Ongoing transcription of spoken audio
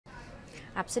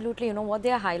Absolutely, what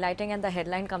they are highlighting and the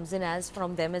headline comes in as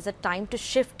from them is a time to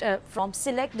shift from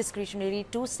select discretionary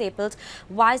to staples.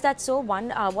 Why is that so? One,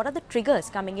 what are the triggers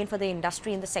coming in for the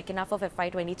industry in the second half of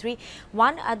FY23?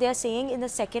 One, they are saying in the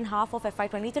second half of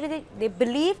FY23, they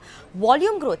believe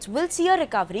volume growth will see a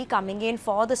recovery coming in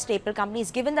for the staple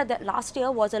companies, given that the last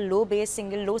year was a low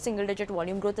single digit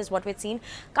volume growth is what we've seen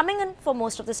coming in for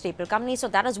most of the staple companies. So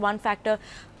that is one factor.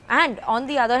 And on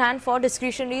the other hand, for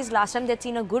discretionaries, last time they'd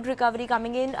seen a good recovery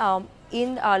coming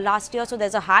in last year, so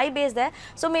there's a high base there.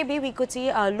 So maybe we could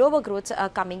see lower growth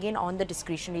coming in on the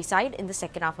discretionary side in the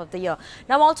second half of the year.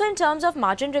 Now, also in terms of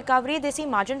margin recovery, they see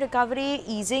margin recovery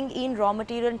easing in raw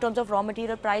material, in terms of raw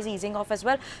material price easing off as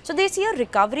well. So they see a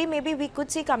recovery maybe we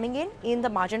could see coming in the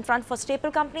margin front for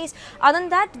staple companies. Other than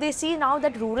that, they see now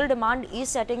that rural demand is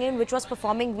setting in, which was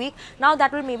performing weak. Now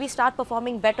that will maybe start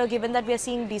performing better, given that we are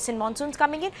seeing decent monsoons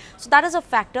coming in. So that is a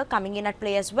factor coming in at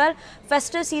play as well.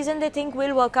 Festive season they think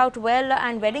will work out well,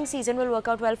 and wedding season will work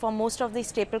out well for most of the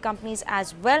staple companies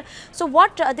as well. So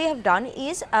what they have done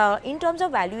is in terms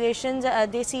of valuations,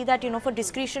 they see that for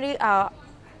discretionary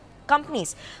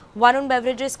companies, Varun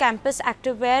Beverages, Campus,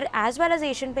 Activewear, as well as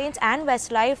Asian Paints and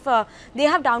Westlife, they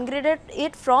have downgraded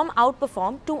it from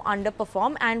outperform to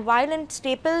underperform. And while in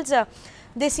staples,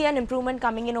 they see an improvement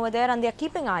coming in over there, and they are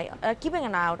keeping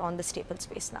an eye out on the staple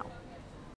space now.